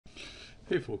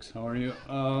Hey folks, how are you?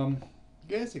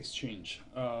 Gas exchange.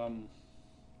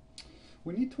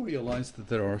 We need to realize that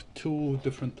there are two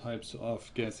different types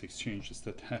of gas exchanges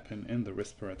that happen in the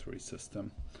respiratory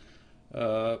system.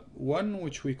 One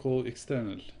which we call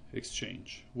external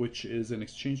exchange, which is an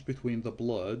exchange between the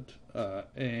blood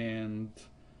and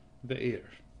the air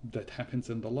that happens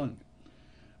in the lung.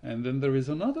 And then there is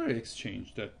another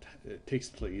exchange that takes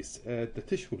place at the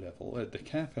tissue level, at the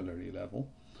capillary level,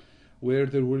 where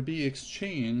there will be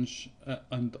exchange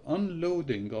and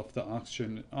unloading of the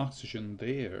oxygen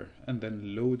there, and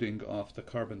then loading of the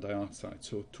carbon dioxide.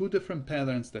 So two different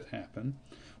patterns that happen.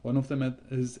 One of them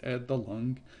is at the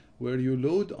lung, where you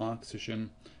load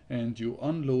oxygen and you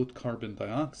unload carbon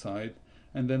dioxide,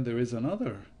 and then there is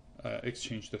another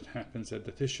exchange that happens at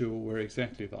the tissue where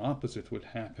exactly the opposite would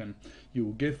happen.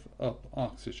 You give up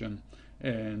oxygen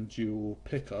and you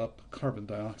pick up carbon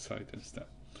dioxide instead.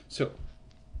 So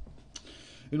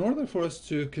in order for us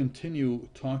to continue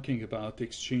talking about the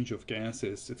exchange of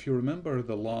gases, if you remember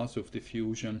the laws of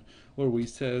diffusion, where we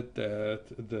said that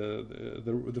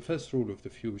the first rule of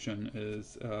diffusion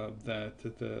is that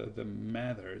the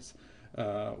matters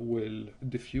will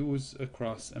diffuse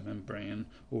across a membrane,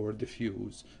 or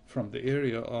diffuse from the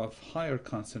area of higher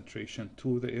concentration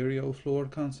to the area of lower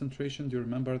concentration. Do you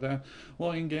remember that?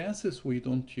 Well, in gases, we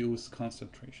don't use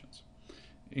concentrations.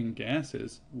 In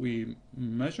gases, we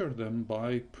measure them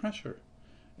by pressure.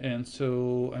 And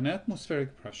so an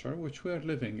atmospheric pressure, which we are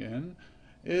living in,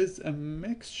 is a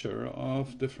mixture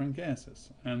of different gases.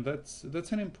 And that's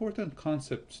an important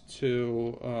concept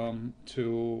to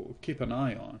keep an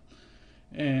eye on.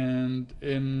 And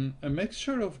in a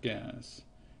mixture of gas,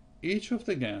 each of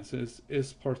the gases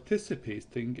is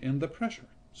participating in the pressure.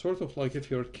 Sort of like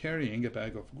if you're carrying a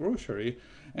bag of grocery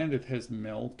and it has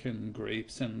milk and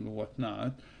grapes and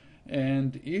whatnot,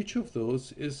 and each of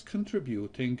those is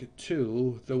contributing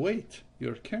to the weight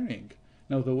you're carrying.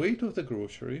 Now, the weight of the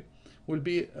grocery will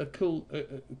be a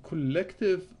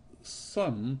collective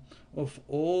sum of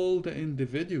all the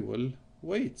individual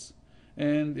weights.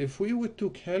 And if we were to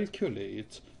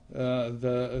calculate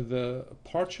the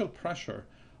partial pressure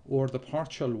or the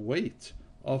partial weight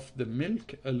of the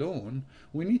milk alone,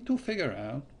 we need to figure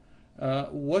out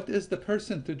what is the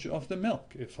percentage of the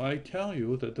milk. If I tell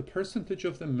you that the percentage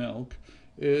of the milk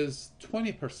is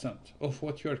 20% of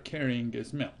what you're carrying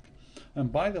is milk,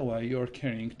 and by the way, you're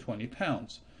carrying 20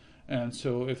 pounds. And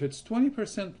so if it's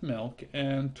 20% milk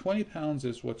and 20 pounds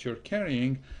is what you're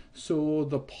carrying, so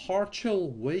the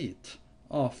partial weight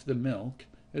of the milk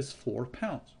is 4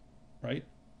 pounds, right?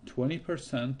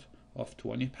 20% of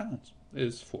 20 pounds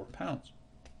is 4 pounds.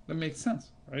 That makes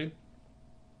sense, right?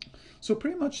 So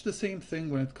pretty much the same thing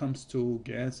when it comes to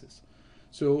gases.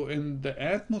 So in the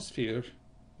atmosphere,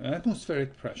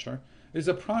 atmospheric pressure is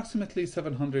approximately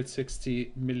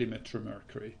 760 millimeter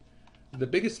mercury, the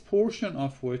biggest portion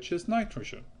of which is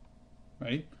nitrogen,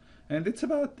 right? And it's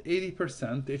about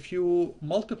 80%. If you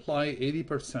multiply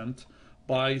 80%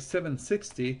 by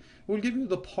 760, will give you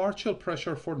the partial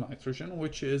pressure for nitrogen,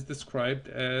 which is described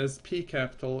as P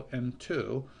capital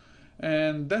N2,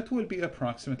 and that will be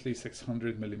approximately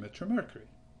 600 millimeter mercury.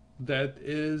 That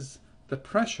is the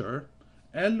pressure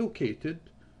allocated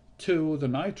to the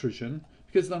nitrogen,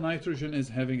 because the nitrogen is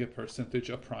having a percentage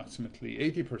approximately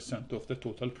 80% of the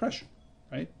total pressure,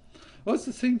 right? Well, it's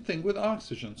the same thing with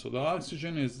oxygen. So the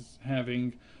oxygen is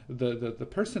having the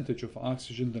percentage of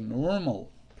oxygen, the normal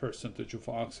percentage of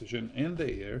oxygen in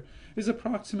the air is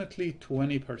approximately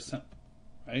 20%,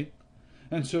 right?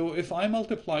 And so if I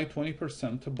multiply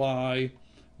 20% by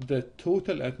the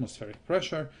total atmospheric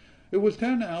pressure, it will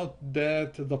turn out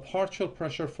that the partial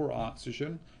pressure for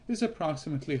oxygen is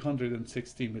approximately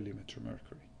 160 millimeter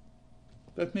mercury.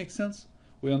 That makes sense?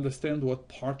 We understand what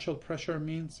partial pressure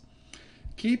means.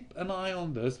 Keep an eye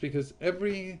on this, because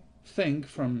everything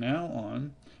from now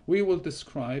on we will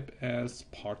describe as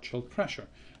partial pressure.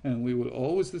 And we will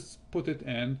always put it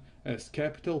in as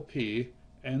capital P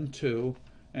N2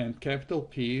 and capital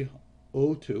P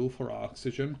O2 for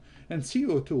oxygen, and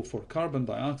CO2 for carbon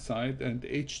dioxide, and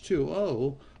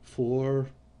H2O for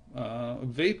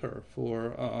vapor,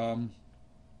 for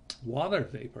water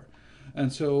vapor.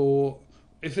 And so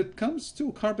if it comes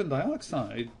to carbon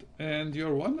dioxide and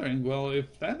you're wondering, well,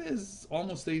 if that is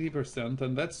almost 80%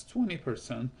 and that's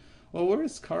 20%, well, where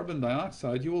is carbon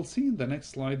dioxide? You will see in the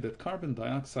next slide that carbon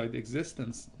dioxide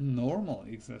existence, normal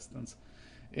existence,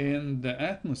 in the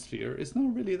atmosphere is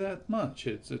not really that much.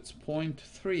 It's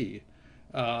 0.3.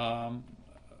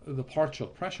 The partial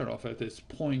pressure of it is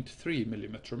 0.3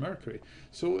 millimeter mercury.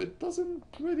 So it doesn't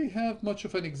really have much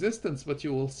of an existence, but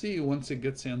you will see once it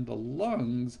gets in the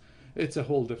lungs, it's a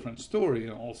whole different story.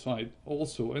 And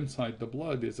also inside the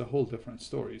blood is a whole different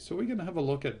story. So we're going to have a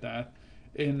look at that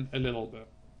in a little bit.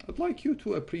 I'd like you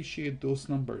to appreciate those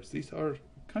numbers. These are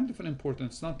kind of an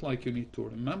important. It's not like you need to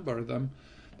remember them,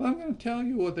 but I'm going to tell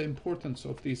you what the importance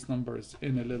of these numbers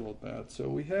in a little bit. So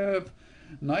we have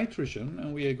nitrogen,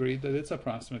 and we agreed that it's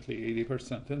approximately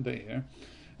 80% in the air,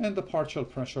 and the partial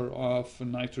pressure of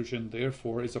nitrogen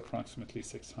therefore is approximately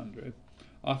 600.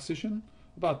 Oxygen,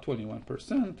 about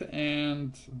 21%,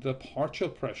 and the partial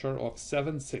pressure of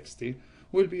 760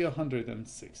 will be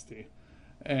 160.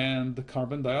 And the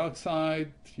carbon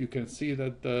dioxide, you can see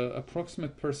that the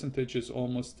approximate percentage is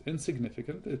almost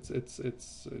insignificant.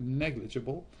 It's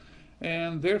negligible,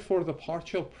 and therefore the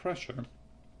partial pressure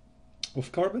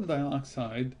of carbon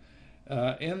dioxide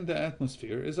in the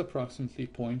atmosphere is approximately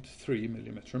 0.3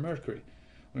 millimeter mercury.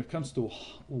 When it comes to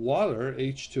water,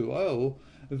 H2O,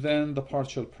 then the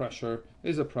partial pressure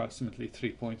is approximately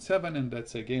 3.7, and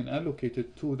that's again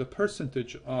allocated to the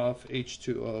percentage of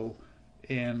H2O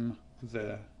in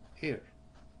the air.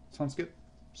 Sounds good?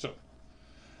 So,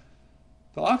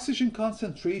 the oxygen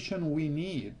concentration we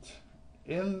need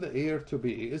in the air to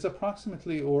be is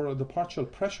approximately, or the partial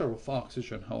pressure of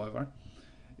oxygen, however,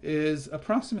 is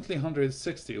approximately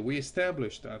 160. We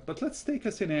established that, but let's take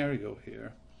a scenario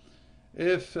here.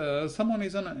 If someone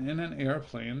is in an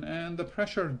airplane and the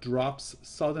pressure drops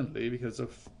suddenly because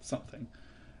of something,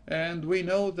 and we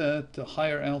know that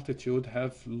higher altitude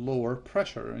have lower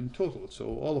pressure in total. So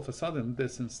all of a sudden,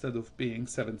 this, instead of being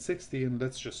 760, and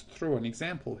let's just throw an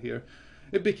example here,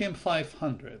 it became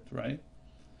 500, right?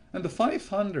 And the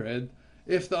 500,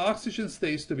 if the oxygen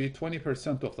stays to be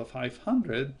 20% of the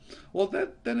 500, well,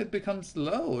 then it becomes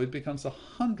low. It becomes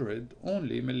 100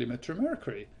 only millimeter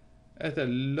mercury. At a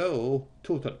low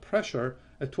total pressure,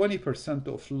 a 20%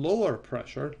 of lower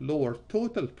pressure, lower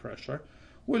total pressure,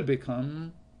 will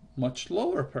become much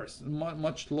lower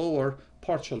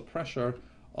partial pressure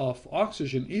of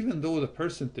oxygen, even though the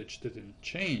percentage didn't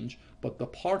change, but the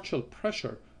partial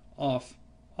pressure of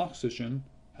oxygen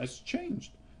has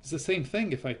changed. It's the same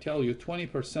thing if I tell you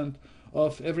 20%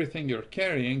 of everything you're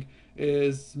carrying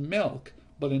is milk,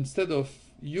 but instead of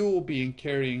you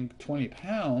carrying 20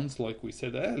 pounds, like we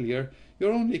said earlier,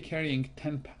 you're only carrying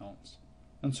 10 pounds.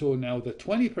 And so now the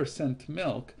 20%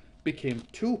 milk became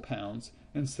 2 pounds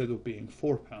instead of being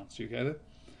 4 pounds. You get it?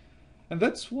 And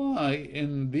that's why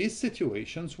in these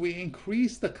situations we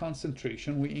increase the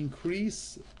concentration, we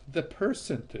increase the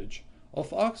percentage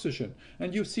of oxygen.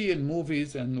 And you see in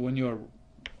movies and when you're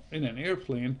in an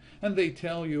airplane and they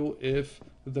tell you if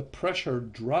the pressure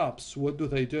drops, what do?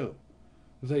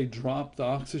 They drop the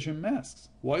oxygen masks.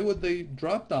 Why would they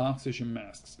drop the oxygen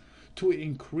masks? To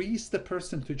increase the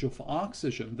percentage of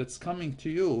oxygen that's coming to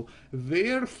you.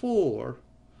 Therefore,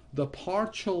 the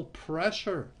partial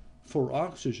pressure for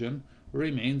oxygen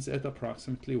remains at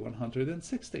approximately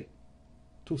 160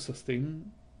 to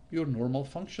sustain your normal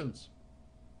functions.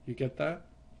 You get that?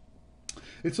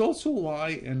 It's also why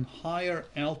in higher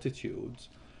altitudes,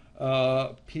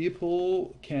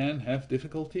 people can have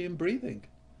difficulty in breathing.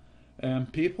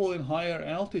 And people in higher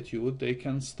altitude, they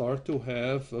can start to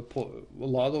have a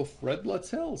lot of red blood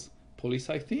cells,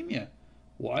 polycythemia.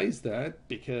 Why is that?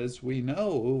 Because we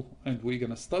know, and we're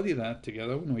going to study that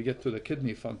together when we get to the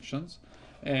kidney functions,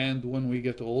 and when we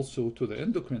get also to the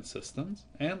endocrine systems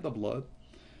and the blood,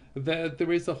 that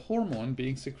there is a hormone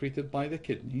being secreted by the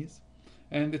kidneys,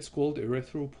 and it's called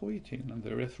erythropoietin. And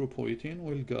the erythropoietin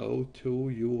will go to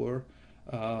your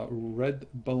red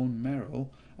bone marrow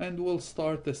and will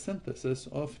start the synthesis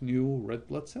of new red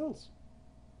blood cells.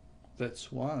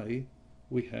 That's why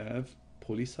we have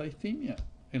polycythemia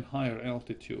in higher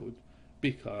altitude,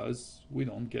 because we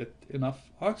don't get enough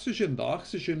oxygen. The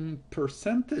oxygen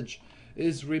percentage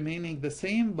is remaining the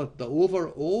same, but the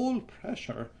overall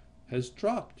pressure has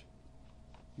dropped.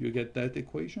 You get that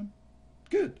equation?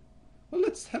 Good. Well,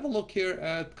 let's have a look here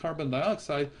at carbon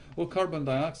dioxide. Well, carbon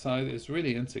dioxide is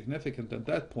really insignificant at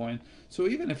that point. So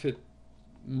even if it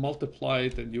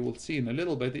multiplied, and you will see in a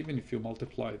little bit, even if you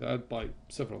multiply that by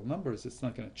several numbers, it's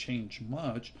not going to change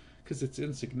much because it's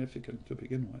insignificant to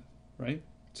begin with, right?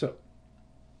 So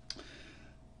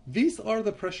these are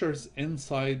the pressures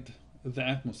inside the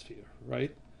atmosphere,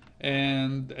 right?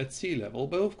 And at sea level,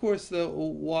 but of course the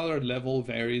water level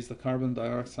varies, the carbon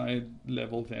dioxide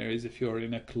level varies if you're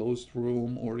in a closed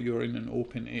room or you're in an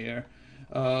open air.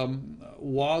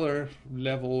 Water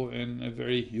level in a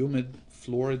very humid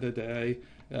Florida day,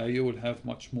 you will have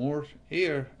much more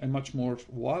air and much more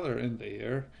water in the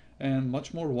air, and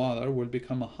much more water will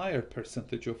become a higher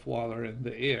percentage of water in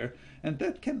the air, and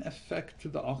that can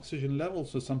affect the oxygen level.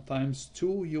 So sometimes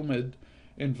too humid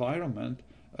environment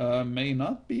may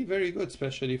not be very good,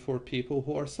 especially for people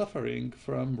who are suffering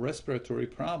from respiratory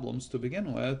problems to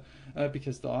begin with,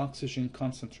 because the oxygen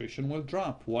concentration will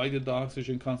drop. Why did the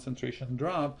oxygen concentration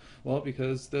drop? Well,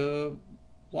 because the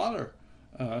water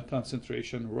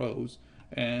concentration rose,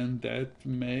 and that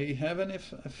may have an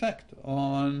effect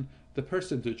on the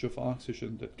percentage of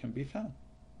oxygen that can be found,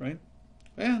 right?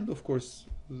 And of course,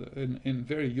 in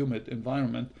very humid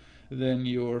environment, then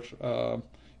your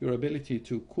ability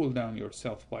to cool down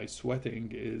yourself by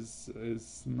sweating is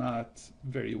not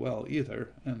very well either,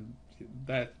 and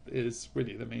that is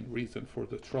really the main reason for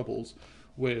the troubles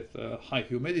with high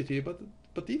humidity.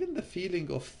 But even the feeling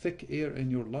of thick air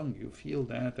in your lung, you feel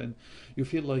that, and you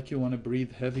feel like you want to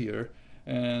breathe heavier,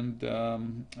 and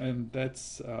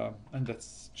that's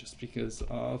just because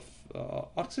of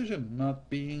oxygen not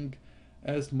being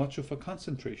as much of a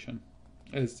concentration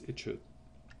as it should.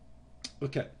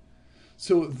 Okay,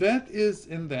 so that is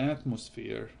in the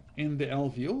atmosphere. In the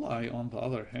alveoli, on the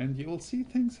other hand, you will see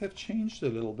things have changed a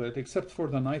little bit, except for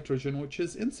the nitrogen, which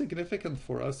is insignificant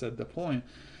for us at the point,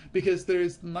 because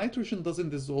nitrogen doesn't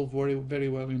dissolve very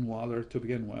well in water to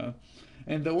begin with,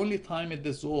 and the only time it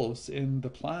dissolves in the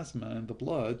plasma and the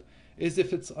blood is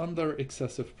if it's under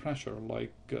excessive pressure,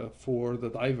 like for the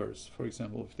divers, for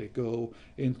example, if they go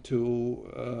into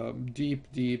deep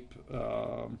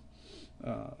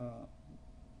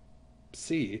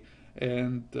sea,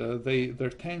 and their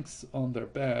tanks on their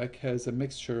back has a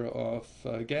mixture of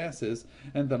gases,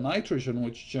 and the nitrogen,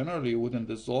 which generally wouldn't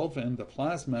dissolve in the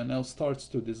plasma, now starts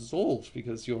to dissolve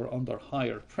because you're under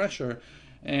higher pressure.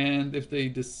 And if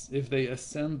they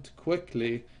ascend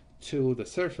quickly to the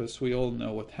surface, we all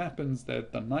know what happens,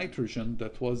 that the nitrogen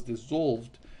that was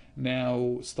dissolved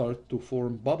now start to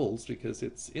form bubbles because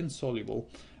it's insoluble,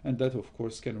 and that of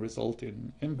course can result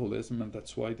in embolism, and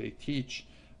that's why they teach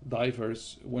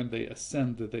divers when they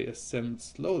ascend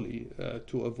slowly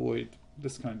to avoid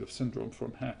this kind of syndrome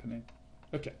from happening.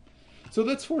 Okay, so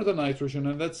that's for the nitrogen,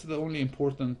 and that's the only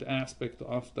important aspect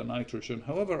of the nitrogen.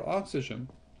 However, oxygen,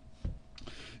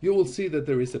 you will see that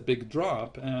there is a big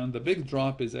drop, and the big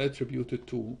drop is attributed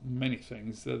to many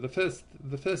things. The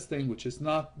first thing, which is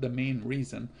not the main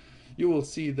reason, you will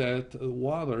see that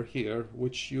water here,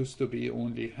 which used to be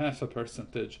only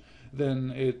 0.5%, then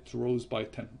it rose by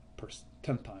 10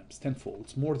 times,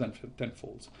 tenfolds, more than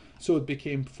 10folds. So it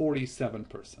became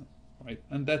 47%, right?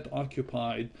 And that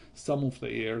occupied some of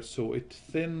the air, so it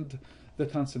thinned the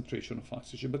concentration of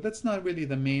oxygen. But that's not really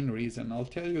the main reason. I'll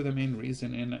tell you the main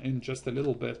reason in just a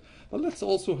little bit. But let's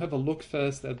also have a look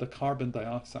first at the carbon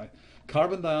dioxide.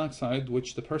 Carbon dioxide,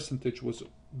 which the percentage was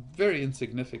very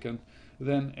insignificant,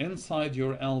 then inside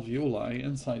your alveoli,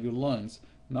 inside your lungs,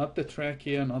 not the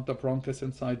trachea, not the bronchus,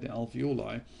 inside the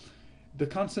alveoli, the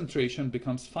concentration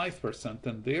becomes 5%,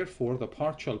 and therefore the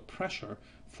partial pressure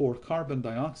for carbon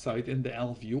dioxide in the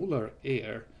alveolar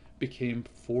air became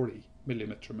 40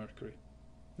 millimeter mercury.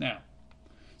 Now,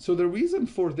 so the reason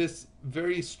for this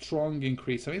very strong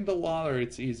increase, I mean, the water,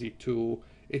 it's easy to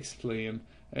explain,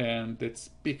 and it's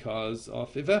because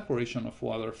of evaporation of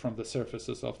water from the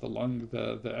surfaces of the lung.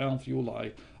 The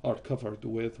alveoli are covered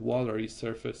with watery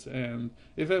surface, and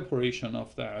evaporation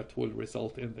of that will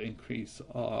result in the increase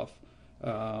of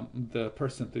the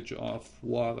percentage of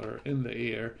water in the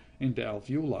air in the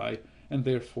alveoli, and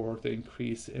therefore the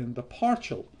increase in the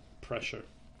partial pressure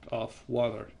of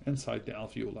water inside the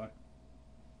alveoli.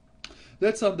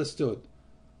 That's understood.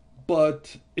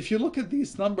 But if you look at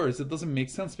these numbers, it doesn't make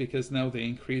sense, because now they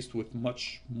increased with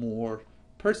much more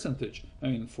percentage. I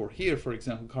mean, for here, for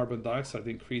example, carbon dioxide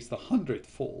increased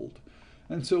 100-fold.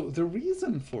 And so the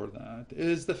reason for that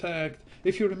is the fact,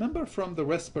 if you remember from the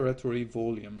respiratory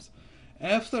volumes,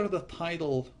 after the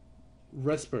tidal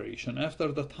respiration,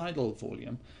 after the tidal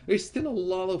volume, there's still a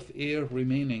lot of air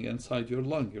remaining inside your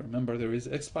lung. You remember there is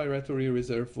expiratory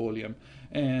reserve volume,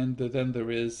 and then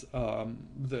there is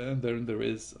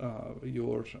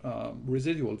your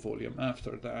residual volume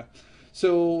after that.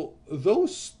 So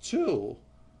those two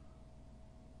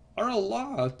are a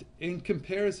lot in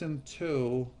comparison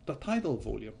to the tidal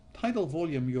volume. Tidal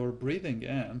volume you're breathing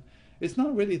in is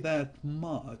not really that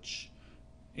much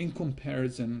in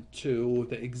comparison to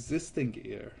the existing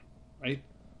air, right?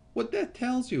 What that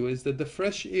tells you is that the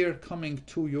fresh air coming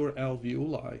to your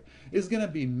alveoli is going to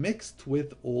be mixed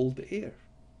with old air,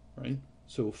 right?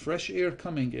 So fresh air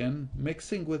coming in,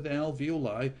 mixing with the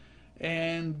alveoli,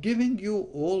 and giving you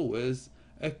always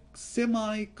a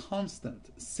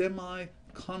semi-constant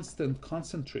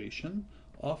concentration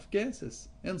of gases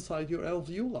inside your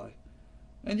alveoli.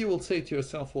 And you will say to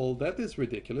yourself, well, that is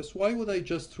ridiculous. Why would I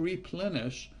just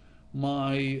replenish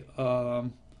my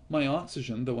my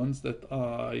oxygen, the ones that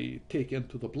I take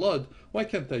into the blood, why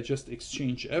can't I just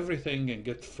exchange everything and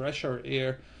get fresher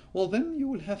air? Well, then you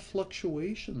will have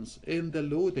fluctuations in the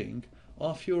loading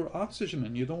of your oxygen,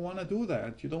 and you don't want to do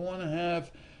that. You don't want to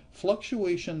have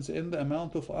fluctuations in the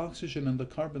amount of oxygen and the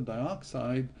carbon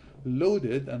dioxide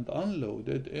loaded and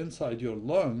unloaded inside your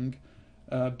lung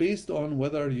based on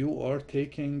whether you are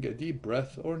taking a deep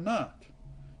breath or not.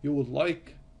 You would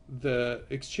like the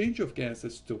exchange of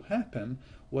gases to happen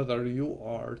whether you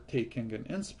are taking an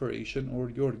inspiration or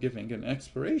you're giving an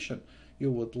expiration.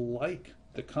 You would like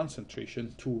the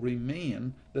concentration to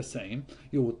remain the same.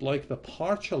 You would like the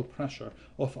partial pressure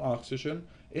of oxygen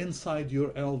inside your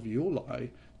alveoli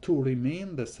to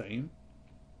remain the same.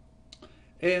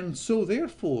 And so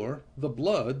therefore, the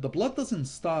blood doesn't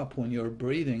stop when you're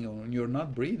breathing or when you're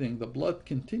not breathing. The blood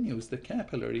continues, the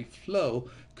capillary flow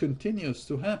continues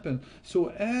to happen.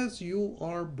 So as you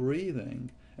are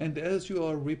breathing and as you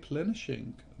are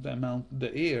replenishing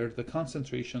the air, the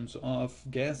concentrations of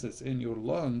gases in your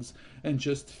lungs, and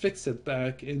just fix it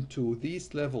back into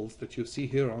these levels that you see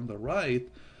here on the right,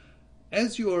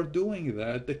 as you are doing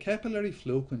that, the capillary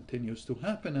flow continues to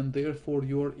happen, and therefore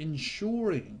you're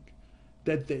ensuring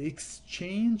that the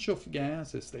exchange of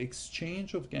gases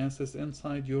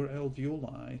inside your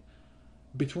alveoli,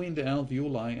 between the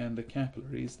alveoli and the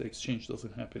capillaries, the exchange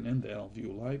doesn't happen in the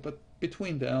alveoli, but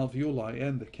between the alveoli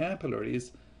and the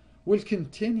capillaries, will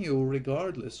continue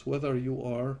regardless whether you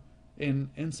are in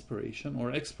inspiration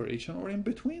or expiration or in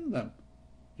between them.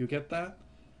 You get that?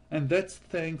 And that's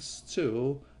thanks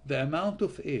to the amount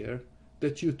of air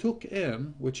that you took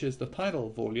in, which is the tidal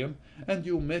volume, and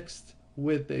you mixed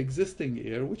with the existing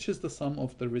air, which is the sum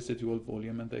of the residual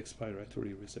volume and the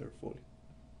expiratory reserve volume.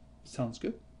 Sounds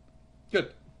good?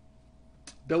 Good.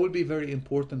 That will be very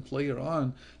important later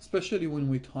on, especially when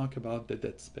we talk about the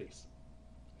dead space.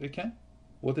 Okay?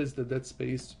 What is the dead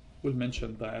space? We'll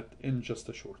mention that in just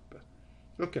a short bit.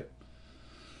 Okay.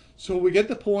 So we get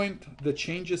the point. The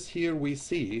changes here we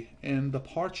see in the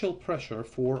partial pressure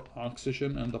for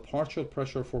oxygen and the partial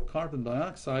pressure for carbon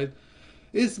dioxide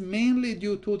is mainly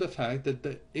due to the fact that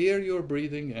the air you're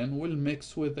breathing in will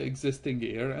mix with the existing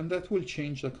air, and that will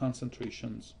change the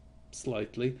concentrations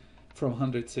slightly from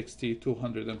 160 to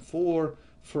 104.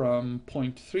 From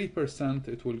 0.3%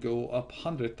 it will go up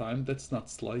 100 times. That's not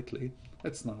slightly.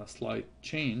 That's not a slight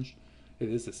change. It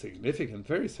is a significant,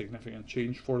 very significant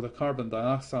change for the carbon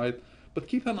dioxide. But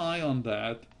keep an eye on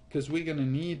that, because we're going to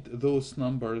need those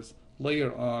numbers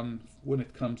later on when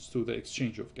it comes to the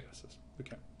exchange of gases.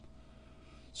 Okay.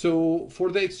 So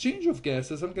for the exchange of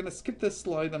gases, I'm going to skip this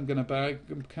slide. I'm going to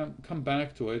come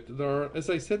back to it. There are, as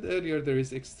I said earlier, there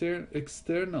is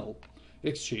external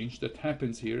exchange that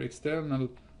happens here, external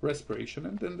respiration,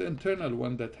 and then the internal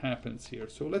one that happens here.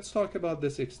 So let's talk about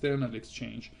this external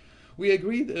exchange. We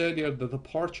agreed earlier that the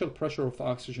partial pressure of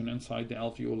oxygen inside the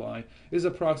alveoli is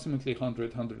approximately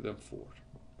 104,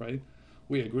 right?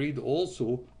 We agreed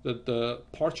also that the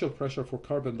partial pressure for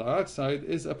carbon dioxide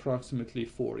is approximately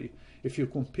 40. If you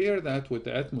compare that with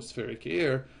the atmospheric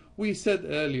air, we said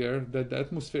earlier that the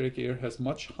atmospheric air has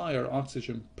much higher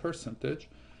oxygen percentage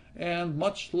and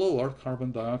much lower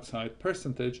carbon dioxide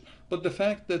percentage, but the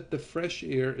fact that the fresh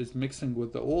air is mixing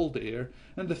with the old air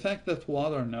and the fact that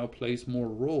water now plays more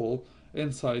role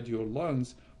inside your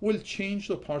lungs will change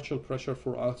the partial pressure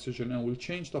for oxygen and will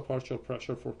change the partial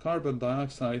pressure for carbon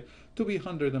dioxide to be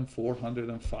 104,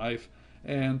 105,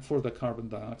 and for the carbon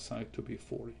dioxide to be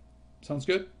 40. Sounds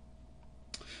good?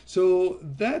 So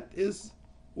that is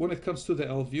when it comes to the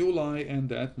alveoli and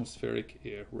the atmospheric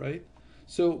air, right?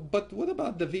 So, but what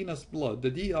about the venous blood,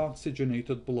 the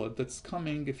deoxygenated blood that's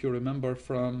coming, if you remember,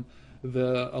 from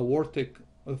the aortic,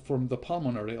 from the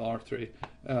pulmonary artery,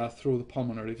 through the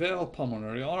pulmonary valve,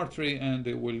 pulmonary artery, and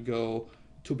it will go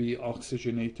to be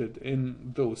oxygenated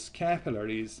in those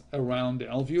capillaries around the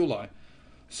alveoli.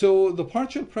 So the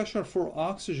partial pressure for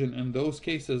oxygen in those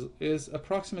cases is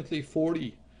approximately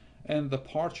 40, and the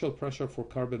partial pressure for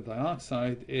carbon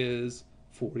dioxide is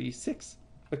 46.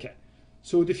 Okay.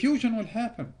 So diffusion will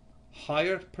happen.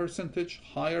 Higher percentage,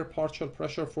 higher partial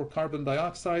pressure for carbon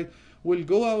dioxide will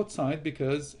go outside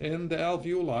because in the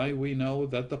alveoli we know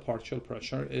that the partial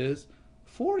pressure is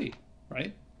 40,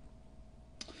 right?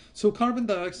 So carbon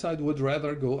dioxide would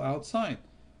rather go outside.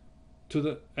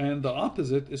 And the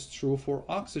opposite is true for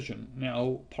oxygen.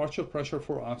 Now, partial pressure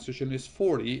for oxygen is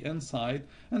 40 inside,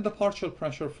 and the partial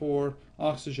pressure for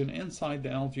oxygen inside the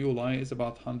alveoli is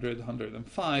about 100,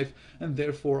 105, and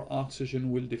therefore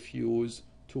oxygen will diffuse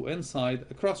to inside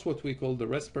across what we call the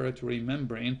respiratory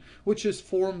membrane, which is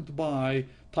formed by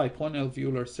type 1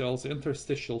 alveolar cells,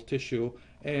 interstitial tissue,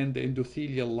 and the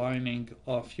endothelial lining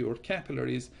of your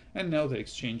capillaries, and now the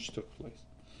exchange took place.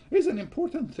 There's an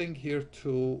important thing here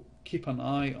to keep an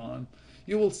eye on.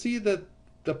 You will see that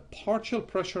the partial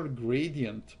pressure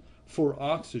gradient for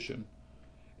oxygen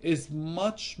is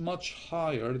much, much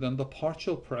higher than the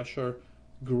partial pressure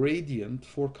gradient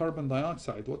for carbon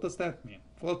dioxide. What does that mean?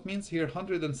 Well, it means here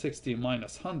 160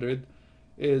 minus 100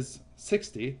 is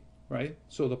 60, right?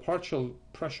 So the partial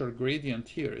pressure gradient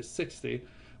here is 60,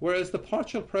 whereas the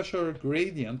partial pressure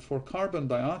gradient for carbon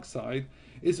dioxide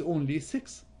is only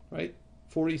 6, right?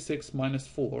 46 minus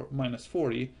 4 minus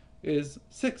 40 is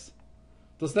 6.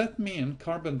 Does that mean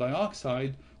carbon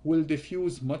dioxide will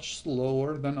diffuse much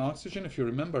slower than oxygen? If you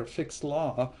remember Fick's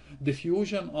law,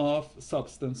 diffusion of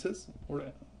substances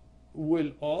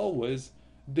will always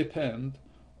depend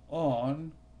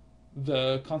on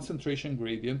the concentration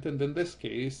gradient, and in this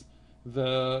case,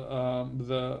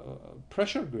 the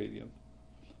pressure gradient.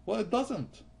 Well, it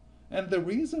doesn't. And the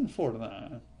reason for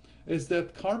that is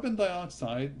that carbon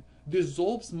dioxide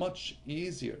dissolves much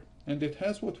easier, and it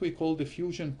has what we call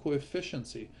diffusion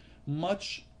coefficient,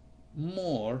 much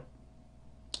more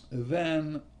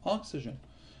than oxygen.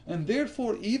 And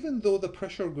therefore, even though the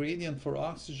pressure gradient for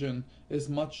oxygen is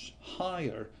much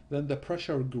higher than the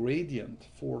pressure gradient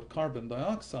for carbon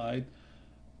dioxide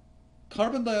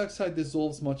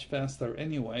dissolves much faster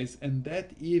anyways, and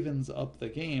that evens up the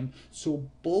game. So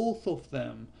both of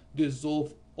them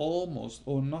dissolve almost,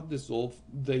 or not dissolve,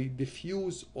 they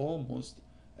diffuse almost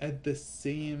at the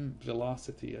same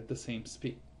velocity, at the same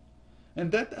speed.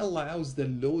 And that allows the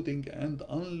loading and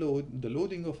the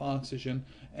loading of oxygen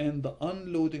and the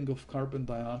unloading of carbon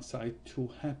dioxide to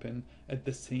happen at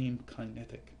the same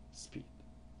kinetic speed.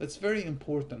 That's a very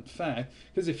important fact,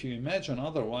 because if you imagine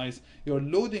otherwise, you're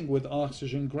loading with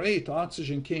oxygen, great,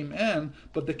 oxygen came in,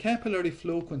 but the capillary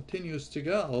flow continues to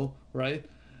go, right?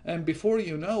 And before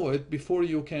you know it, before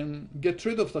you can get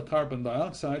rid of the carbon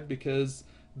dioxide, because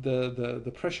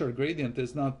the pressure gradient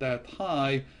is not that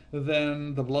high,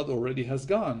 then the blood already has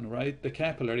gone, right?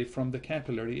 From the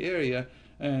capillary area,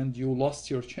 and you lost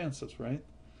your chances, right?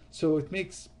 So it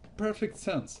makes perfect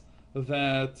sense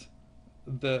that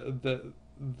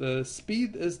the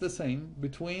speed is the same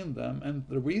between them, and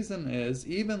the reason is,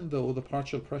 even though the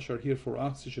partial pressure here for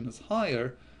oxygen is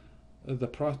higher, the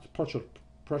partial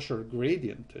pressure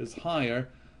gradient is higher,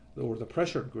 or the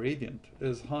pressure gradient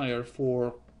is higher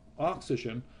for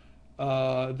oxygen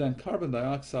than carbon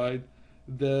dioxide.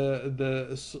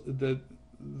 The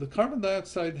carbon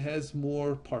dioxide has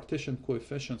more partition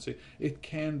coefficient. It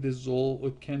can dissolve,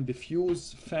 it can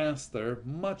diffuse faster,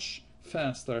 much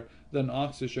faster than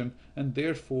oxygen, and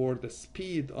therefore the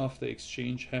speed of the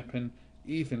exchange happen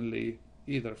evenly,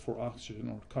 either for oxygen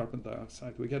or carbon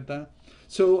dioxide. We get that?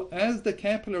 So as the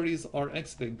capillaries are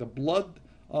exiting, the blood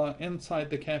inside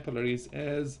the capillaries,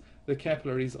 as the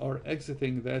capillaries are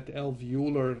exiting that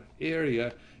alveolar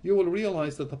area, you will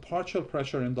realize that the partial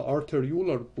pressure in the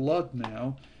arteriolar blood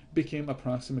now became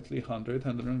approximately 100,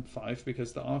 105,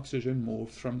 because the oxygen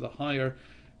moved from the higher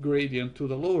gradient to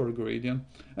the lower gradient,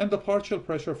 and the partial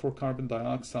pressure for carbon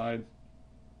dioxide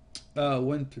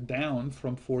went down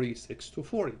from 46 to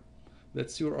 40.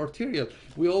 That's your arterial.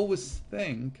 We always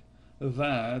think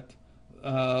that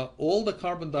all the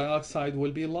carbon dioxide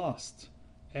will be lost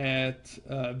at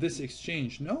this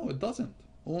exchange. No, it doesn't.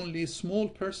 Only a small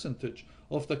percentage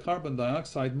of the carbon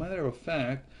dioxide. Matter of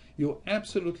fact, you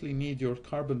absolutely need your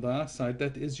carbon dioxide.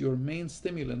 That is your main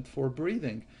stimulant for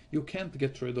breathing. You can't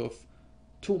get rid of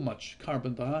too much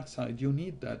carbon dioxide. You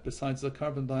need that. Besides, the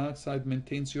carbon dioxide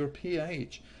maintains your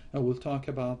pH. And we'll talk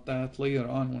about that later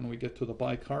on when we get to the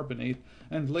bicarbonate.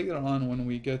 And later on when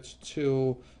we get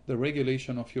to the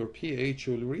regulation of your pH,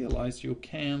 you'll realize you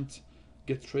can't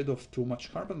get rid of too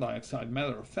much carbon dioxide.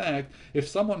 Matter of fact, if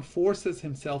someone forces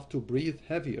himself to breathe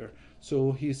heavier,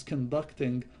 so he's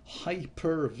conducting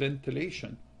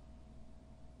hyperventilation,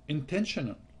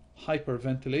 intentional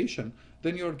hyperventilation,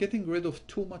 then you're getting rid of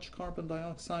too much carbon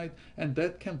dioxide, and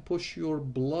that can push your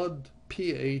blood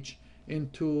pH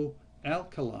into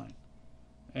alkaline.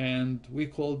 And we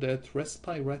call that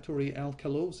respiratory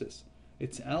alkalosis.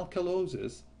 It's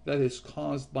alkalosis that is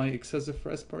caused by excessive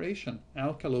respiration.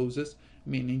 Alkalosis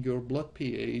meaning your blood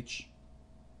pH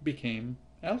became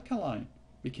alkaline,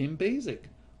 became basic.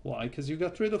 Why? Because you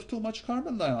got rid of too much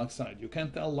carbon dioxide. You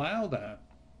can't allow that.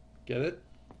 Get it?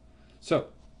 So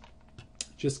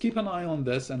just keep an eye on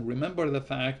this, and remember the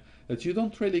fact that you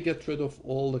don't really get rid of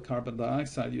all the carbon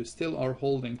dioxide. You still are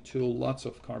holding to lots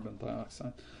of carbon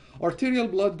dioxide. Arterial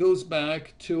blood goes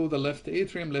back to the left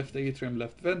atrium, left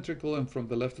ventricle, and from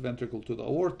the left ventricle to the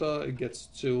aorta. It gets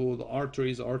to the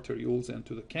arteries, arterioles, and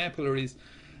to the capillaries.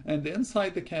 And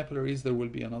inside the capillaries there will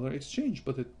be another exchange,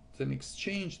 but it's an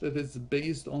exchange that is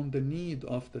based on the need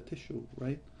of the tissue,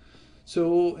 right?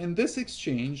 So in this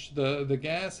exchange, the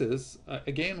gases,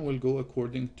 again, will go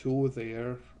according to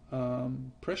their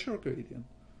pressure gradient.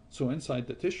 So inside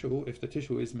the tissue, if the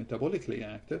tissue is metabolically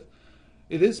active,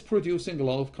 it is producing a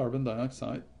lot of carbon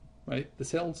dioxide, right? The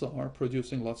cells are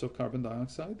producing lots of carbon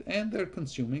dioxide and they're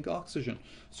consuming oxygen.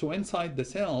 So inside the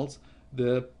cells,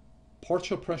 the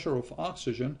partial pressure of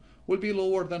oxygen will be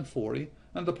lower than 40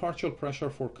 and the partial pressure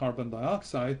for carbon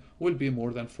dioxide will be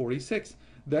more than 46.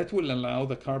 That will allow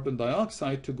the carbon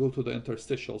dioxide to go to the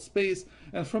interstitial space,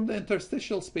 and from the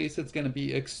interstitial space it's going to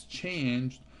be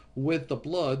exchanged with the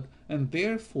blood, and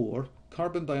therefore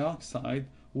carbon dioxide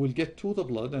will get to the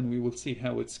blood, and we will see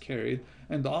how it's carried,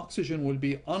 and the oxygen will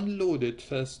be unloaded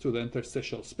first to the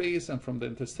interstitial space, and from the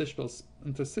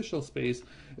interstitial space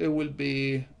it will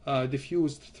be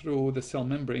diffused through the cell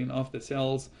membrane of the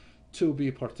cells to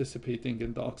be participating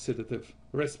in the oxidative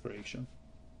respiration.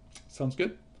 Sounds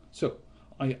good? So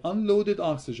I unloaded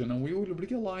oxygen, and we will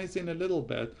realize in a little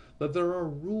bit that there are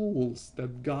rules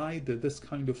that guide this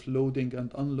kind of loading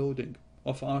and unloading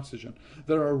of oxygen.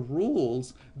 There are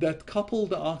rules that couple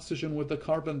the oxygen with the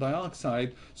carbon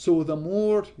dioxide, so the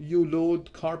more you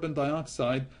load carbon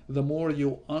dioxide, the more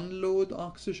you unload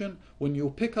oxygen. When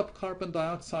you pick up carbon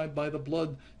dioxide by the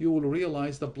blood, you will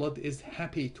realize the blood is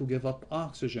happy to give up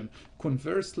oxygen.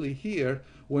 Conversely here,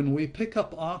 when we pick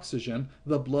up oxygen,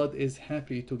 the blood is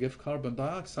happy to give carbon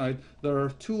dioxide. There are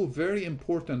two very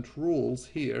important rules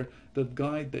here that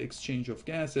guide the exchange of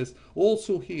gases.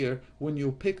 Also here, when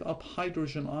you pick up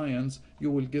hydrogen ions,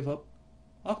 you will give up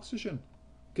oxygen.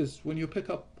 Because when you pick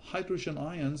up hydrogen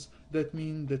ions, that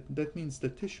means the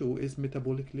tissue is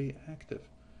metabolically active.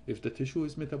 If the tissue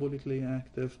is metabolically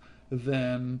active,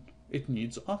 then it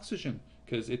needs oxygen.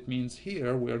 Because it means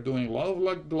here we are doing a lot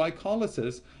of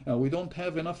glycolysis and we don't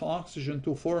have enough oxygen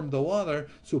to form the water,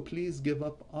 so please give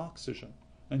up oxygen.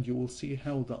 And you will see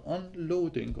how the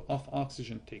unloading of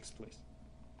oxygen takes place.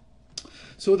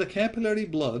 So the capillary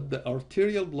blood, the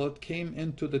arterial blood, came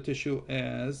into the tissue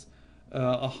as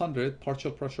 100,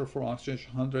 partial pressure for oxygen,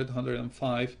 100,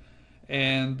 105,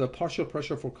 and the partial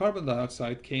pressure for carbon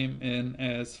dioxide came in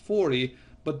as 40,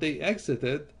 but they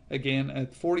exited again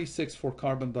at 46 for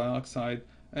carbon dioxide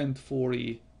and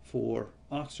 40 for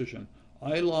oxygen.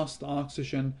 I lost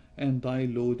oxygen and I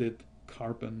loaded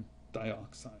carbon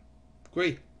dioxide.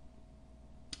 Great.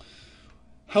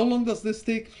 How long does this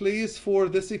take place for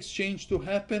this exchange to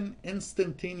happen?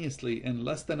 Instantaneously, in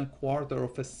less than a quarter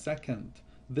of a second,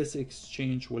 this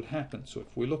exchange will happen. So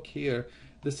if we look here,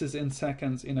 this is in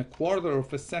seconds. In a quarter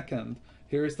of a second,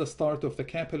 here is the start of the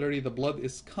capillary. The blood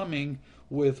is coming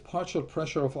with partial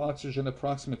pressure of oxygen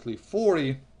approximately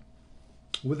 40.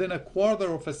 Within a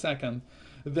quarter of a second,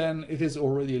 then it is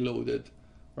already loaded,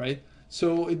 right?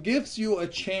 So it gives you a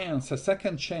chance, a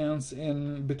second chance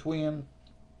in between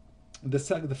the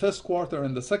first quarter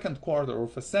and the second quarter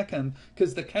of a second,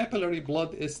 because the capillary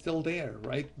blood is still there,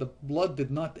 right? The blood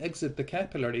did not exit the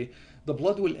capillary. The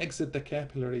blood will exit the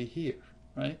capillary here,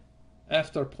 right?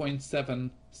 After 0.7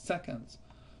 seconds.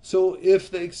 So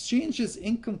if the exchange is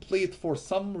incomplete for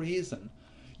some reason,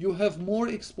 you have more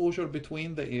exposure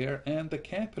between the air and the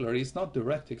capillaries, not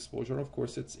direct exposure, of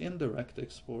course, it's indirect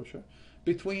exposure.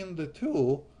 Between the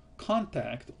two,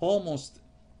 contact, almost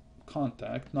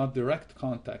contact, not direct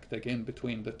contact, again,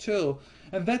 between the two,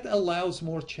 and that allows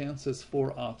more chances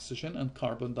for oxygen and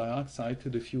carbon dioxide to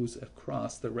diffuse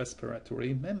across the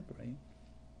respiratory membrane.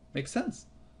 Make sense?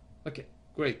 Okay,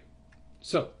 great.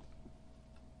 So,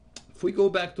 if we go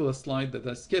back to a slide that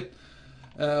I skipped,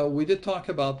 we did talk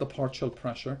about the partial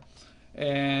pressure,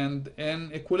 and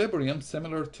in equilibrium,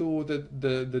 similar to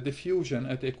the diffusion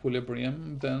at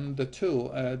equilibrium, then the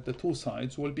two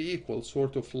sides will be equal,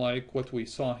 sort of like what we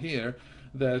saw here,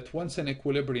 that once an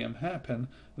equilibrium happen,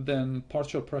 then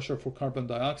partial pressure for carbon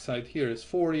dioxide here is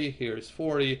 40, here is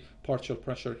 40, partial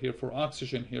pressure here for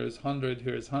oxygen here is 100,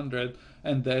 here is 100,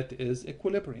 and that is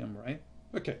equilibrium, right?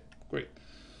 Okay, great.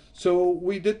 So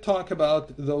we did talk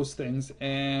about those things,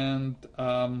 and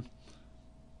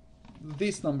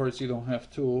these numbers you don't have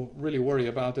to really worry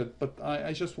about it, but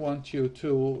I just want you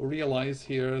to realize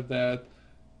here that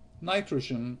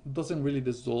nitrogen doesn't really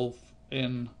dissolve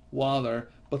in water,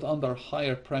 but under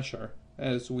higher pressure,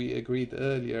 as we agreed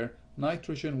earlier,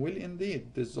 nitrogen will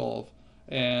indeed dissolve.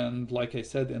 And like I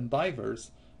said, in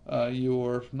divers,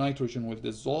 your nitrogen will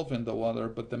dissolve in the water,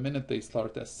 but the minute they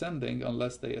start ascending,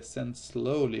 unless they ascend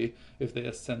slowly, if they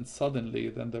ascend suddenly,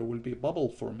 then there will be bubble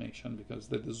formation because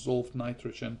the dissolved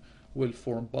nitrogen will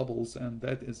form bubbles, and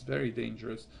that is very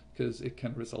dangerous because it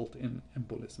can result in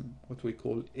embolism, what we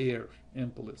call air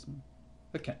embolism.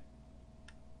 Okay.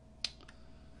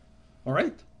 All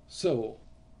right. So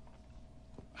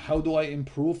how do I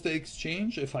improve the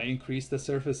exchange? If I increase the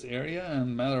surface area,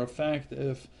 and matter of fact,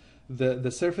 if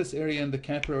the surface area in the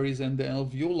capillaries and the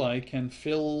alveoli can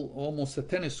fill almost a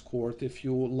tennis court if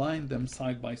you line them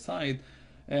side by side,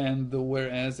 and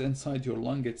whereas inside your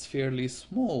lung it's fairly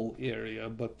small area,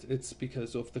 but it's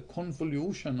because of the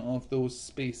convolution of those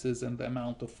spaces and the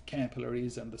amount of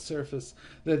capillaries and the surface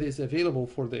that is available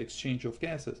for the exchange of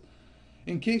gases.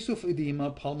 In case of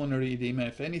edema, pulmonary edema,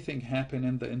 if anything happen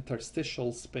in the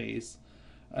interstitial space,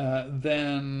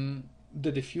 then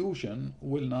the diffusion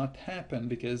will not happen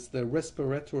because the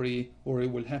respiratory, or it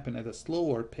will happen at a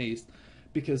slower pace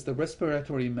because the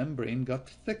respiratory membrane got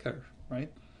thicker,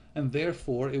 right? And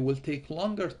therefore it will take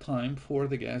longer time for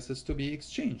the gases to be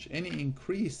exchanged. Any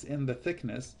increase in the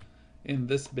thickness in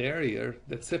this barrier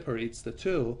that separates the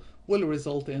two will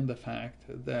result in the fact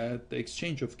that the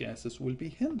exchange of gases will be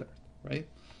hindered, right?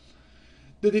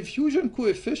 The diffusion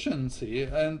coefficient,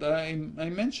 and I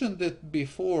mentioned it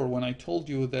before when I told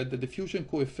you that the diffusion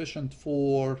coefficient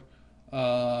for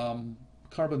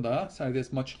carbon dioxide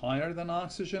is much higher than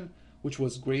oxygen, which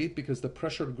was great because the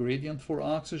pressure gradient for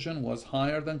oxygen was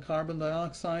higher than carbon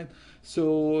dioxide.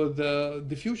 So the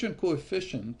diffusion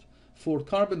coefficient for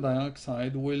carbon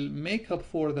dioxide will make up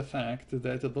for the fact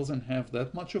that it doesn't have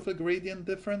that much of a gradient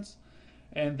difference,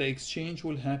 and the exchange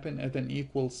will happen at an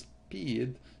equal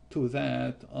speed to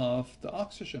that of the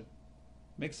oxygen.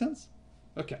 Make sense?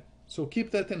 Okay, so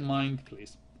keep that in mind,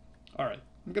 please. All right,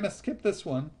 I'm gonna skip this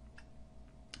one.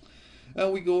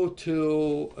 And we go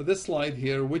to this slide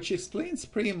here, which explains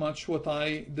pretty much what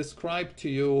I described to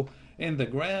you in the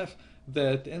graph,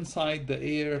 that inside the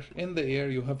air, in the air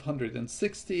you have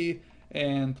 160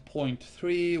 and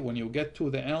 0.3. When you get to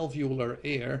the alveolar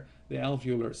air, the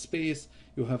alveolar space,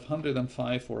 you have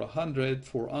 105 or 100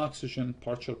 for oxygen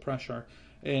partial pressure,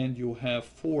 and you have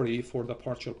 40 for the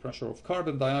partial pressure of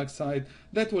carbon dioxide.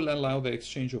 That will allow the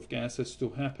exchange of gases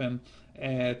to happen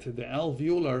at the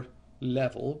alveolar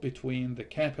level between the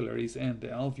capillaries and the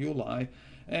alveoli,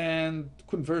 and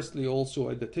conversely also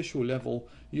at the tissue level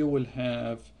you will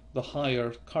have the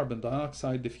higher carbon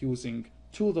dioxide diffusing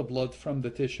to the blood from the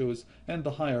tissues and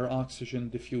the higher oxygen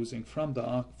diffusing from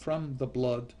the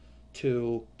blood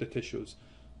to the tissues.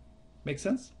 Make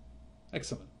sense?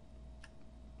 Excellent.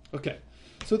 Okay,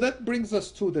 so that brings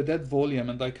us to the dead volume,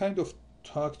 and I kind of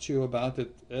talked to you about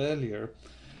it earlier.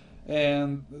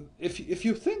 And if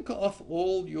you think of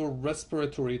all your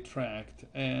respiratory tract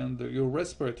and your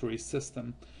respiratory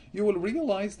system, you will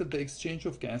realize that the exchange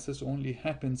of gases only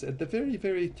happens at the very,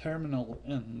 very terminal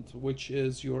end, which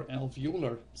is your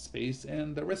alveolar space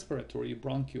and the respiratory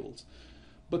bronchioles.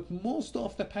 But most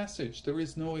of the passage, there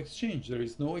is no exchange. There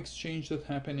is no exchange that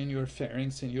happen in your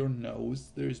pharynx, in your nose.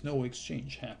 There is no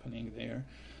exchange happening there.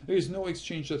 There is no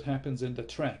exchange that happens in the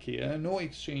trachea. No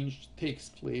exchange takes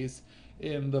place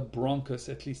in the bronchus,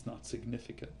 at least not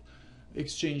significant.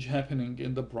 Exchange happening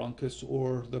in the bronchus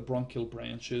or the bronchial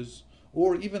branches,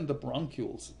 or even the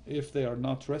bronchioles, if they are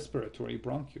not respiratory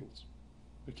bronchioles.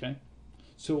 Okay?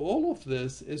 So all of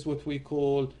this is what we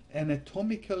call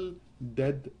anatomical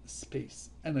dead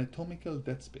space. Anatomical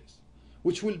dead space.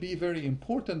 Which will be very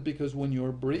important because when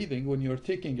you're breathing, when you're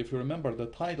taking, if you remember, the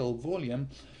tidal volume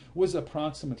was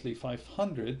approximately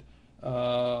 500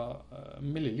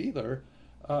 milliliter,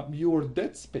 your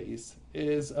dead space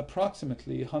is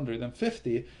approximately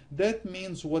 150. That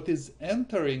means what is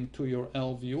entering to your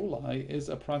alveoli is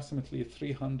approximately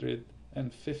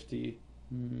 350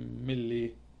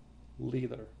 milliliter,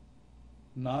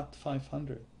 not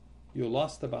 500. You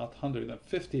lost about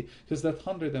 150 because that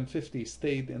 150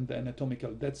 stayed in the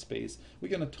anatomical dead space. We're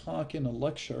going to talk in a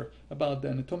lecture about the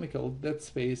anatomical dead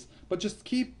space, but just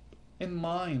keep in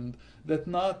mind that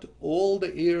not all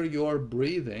the air you're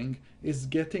breathing is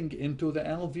getting into the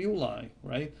alveoli,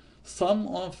 right? Some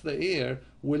of the air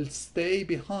will stay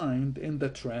behind in the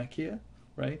trachea,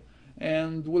 right?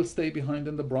 And will stay behind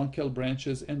in the bronchial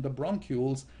branches and the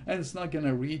bronchioles, and it's not going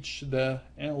to reach the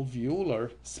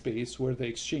alveolar space where the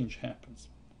exchange happens.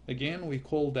 Again, we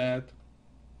call that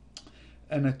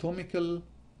anatomical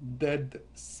dead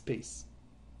space.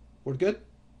 We're good?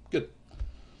 Good.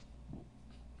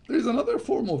 There's another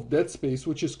form of dead space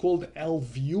which is called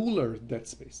alveolar dead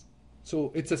space.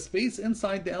 So it's a space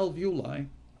inside the alveoli,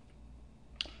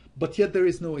 but yet there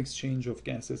is no exchange of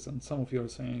gases. And some of you are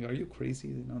saying, are you crazy?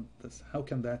 You know, how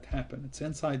can that happen? It's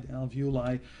inside the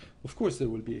alveoli. Of course there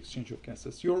will be exchange of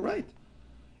gases. You're right.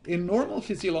 In normal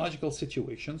physiological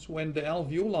situations, when the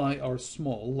alveoli are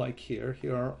small, like here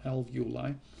are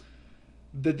alveoli,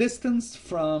 the distance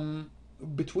from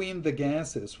between the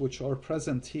gases which are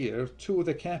present here to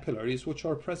the capillaries which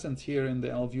are present here in the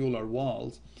alveolar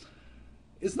walls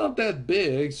is not that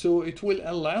big, so it will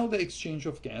allow the exchange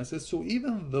of gases. So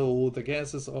even though the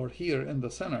gases are here in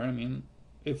the center, I mean,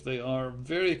 if they are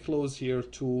very close here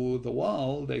to the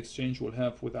wall, the exchange will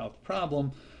have without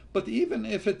problem. But even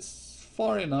if it's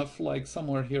far enough, like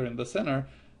somewhere here in the center,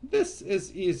 this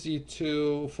is easy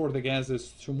for the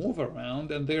gases to move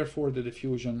around, and therefore the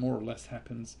diffusion more or less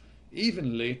happens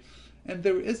evenly, and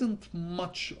there isn't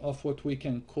much of what we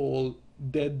can call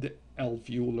dead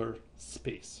alveolar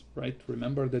space, right?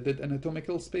 Remember the dead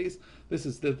anatomical space? This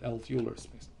is dead alveolar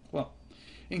space. Well,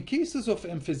 in cases of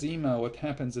emphysema, what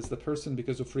happens is the person,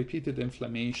 because of repeated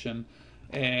inflammation,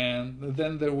 and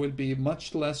then there will be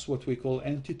much less what we call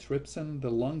antitrypsin. The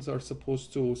lungs are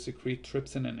supposed to secrete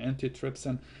trypsin and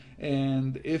antitrypsin,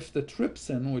 and if the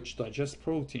trypsin, which digests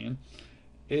protein,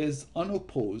 is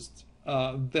unopposed,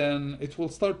 then it will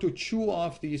start to chew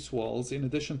off these walls in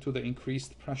addition to the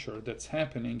increased pressure that's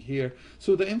happening here.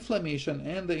 So the inflammation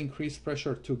and the increased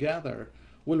pressure together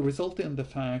will result in the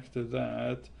fact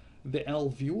that the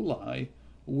alveoli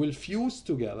will fuse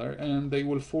together and they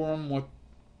will form what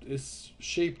is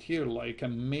shaped here like a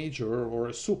major or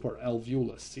a super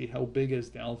alveolus. See how big is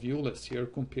the alveolus here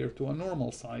compared to a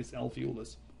normal size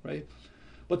alveolus, right?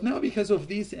 But now because of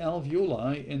these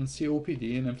alveoli in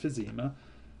COPD and emphysema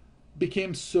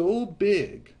became so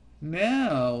big,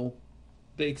 now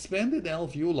the expanded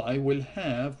alveoli will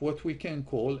have what we can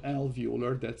call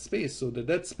alveolar dead space. So the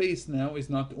dead space now is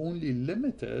not only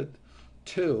limited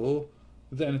to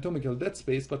the anatomical dead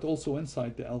space, but also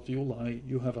inside the alveoli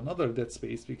you have another dead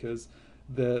space, because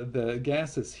the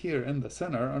gases here in the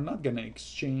center are not going to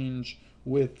exchange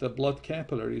with the blood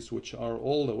capillaries which are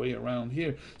all the way around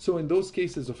here. So in those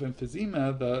cases of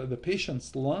emphysema, the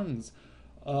patient's lungs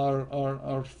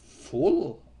are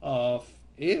full of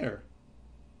air,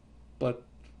 but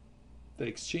the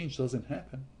exchange doesn't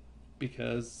happen,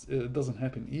 because it doesn't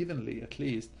happen evenly, at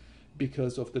least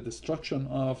because of the destruction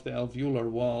of the alveolar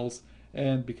walls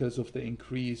and because of the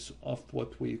increase of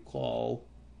what we call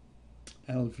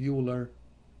alveolar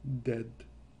dead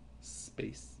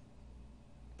space.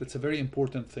 That's a very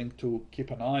important thing to keep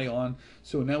an eye on.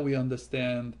 So now we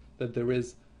understand that there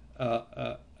is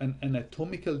an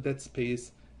anatomical dead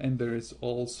space, and there is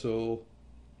also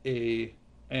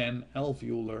an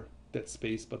alveolar dead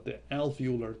space, but the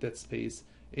alveolar dead space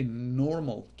in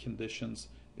normal conditions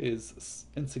is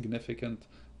insignificant,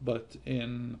 but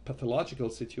in pathological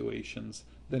situations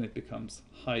then it becomes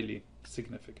highly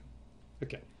significant.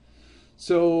 Okay,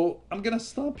 so I'm gonna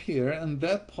stop here, and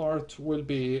that part will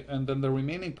be, and then the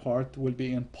remaining part will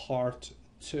be in part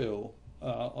 2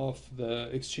 of the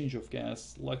exchange of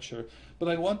gas lecture. But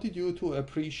I wanted you to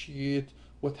appreciate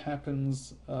what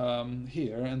happens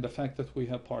here, and the fact that we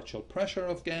have partial pressure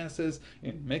of gases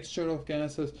in mixture of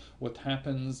gases, what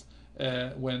happens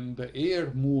when the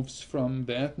air moves from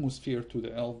the atmosphere to the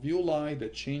alveoli, the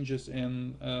changes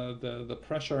in the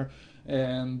pressure,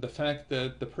 and the fact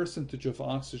that the percentage of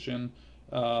oxygen,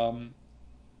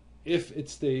 if it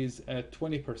stays at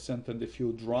 20%, and if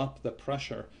you drop the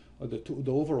pressure, or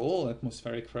the overall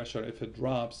atmospheric pressure, if it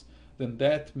drops, then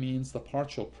that means the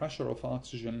partial pressure of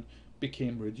oxygen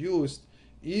became reduced,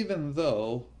 even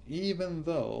though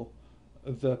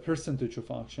the percentage of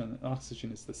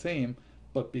oxygen is the same.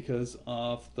 But because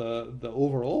of the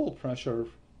overall pressure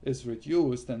is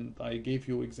reduced, and I gave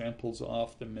you examples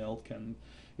of the milk and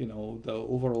the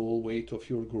overall weight of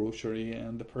your grocery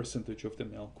and the percentage of the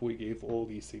milk, we gave all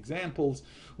these examples.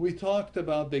 We talked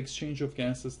about the exchange of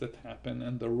gases that happen,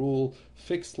 and the rule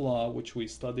fixed law, which we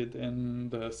studied in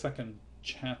the second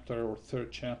chapter or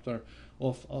third chapter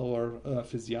of our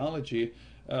physiology.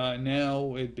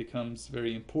 Now it becomes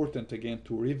very important again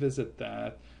to revisit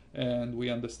that, and we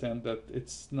understand that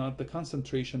it's not the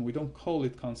concentration, we don't call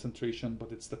it concentration,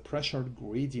 but it's the pressure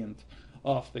gradient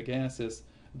of the gases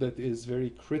that is very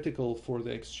critical for the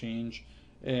exchange.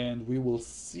 And we will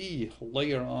see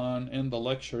later on in the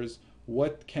lectures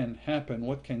what can happen,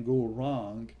 what can go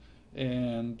wrong,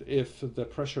 and if the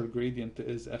pressure gradient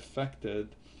is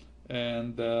affected.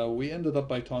 And we ended up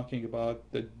by talking about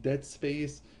the dead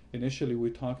space. Initially we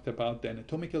talked about the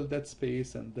anatomical dead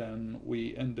space, and then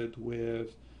we ended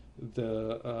with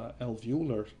the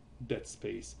alveolar dead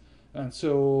space. And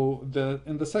so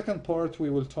in the second part, we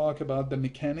will talk about the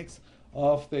mechanics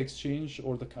of the exchange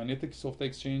or the kinetics of the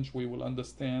exchange. We will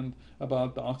understand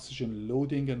about the oxygen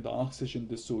loading and the oxygen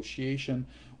dissociation.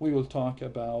 We will talk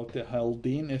about the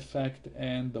Haldane effect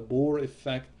and the Bohr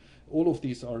effect. All of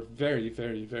these are very,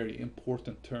 very, very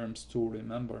important terms to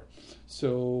remember.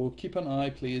 So keep an eye,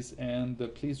 please, and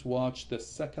please watch the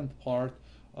second part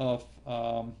of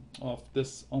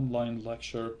this online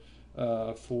lecture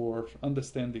for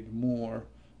understanding more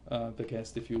the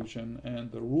gas diffusion and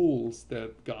the rules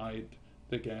that guide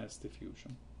the gas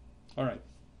diffusion. All right.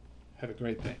 Have a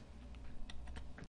great day.